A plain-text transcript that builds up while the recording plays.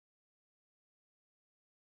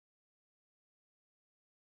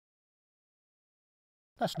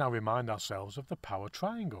Let's now remind ourselves of the power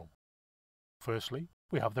triangle. Firstly,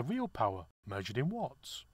 we have the real power measured in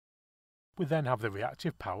watts. We then have the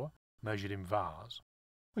reactive power measured in vars,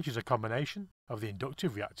 which is a combination of the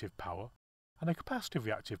inductive reactive power and the capacitive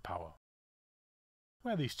reactive power.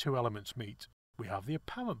 Where these two elements meet, we have the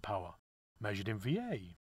apparent power measured in VA.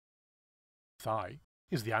 Phi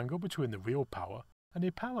is the angle between the real power and the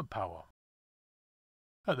apparent power.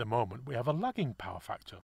 At the moment we have a lagging power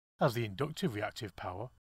factor, as the inductive reactive power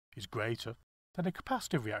is greater than the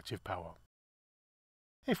capacitive reactive power.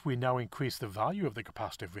 If we now increase the value of the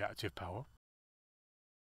capacitive reactive power,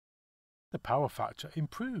 the power factor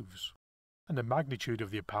improves, and the magnitude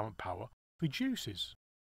of the apparent power reduces.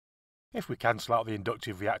 If we cancel out the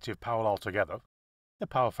inductive reactive power altogether, the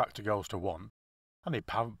power factor goes to 1, and the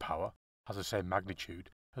apparent power has the same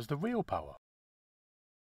magnitude as the real power.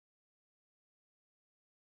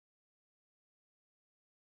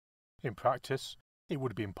 In practice, it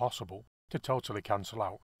would be impossible to totally cancel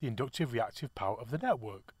out the inductive reactive power of the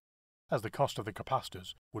network, as the cost of the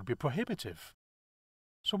capacitors would be prohibitive.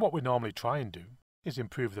 So what we normally try and do is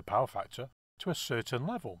improve the power factor to a certain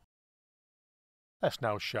level. Let's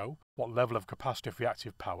now show what level of capacitive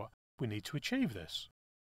reactive power we need to achieve this.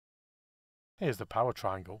 Here's the power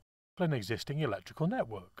triangle for an existing electrical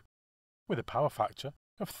network, with a power factor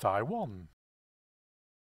of Phi1.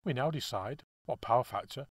 We now decide what power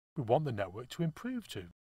factor we want the network to improve to.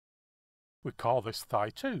 We call this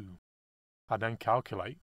Phi2, and then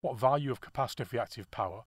calculate what value of capacitive reactive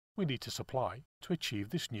power we need to supply to achieve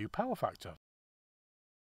this new power factor.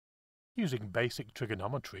 Using basic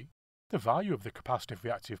trigonometry, the value of the capacitive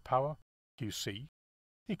reactive power, QC,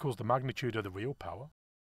 equals the magnitude of the real power,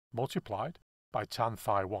 multiplied by tan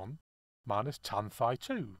Phi1 minus tan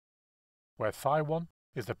Phi2, where Phi1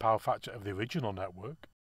 is the power factor of the original network,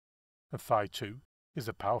 and Phi2 is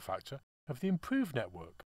the power factor of the improved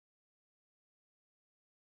network.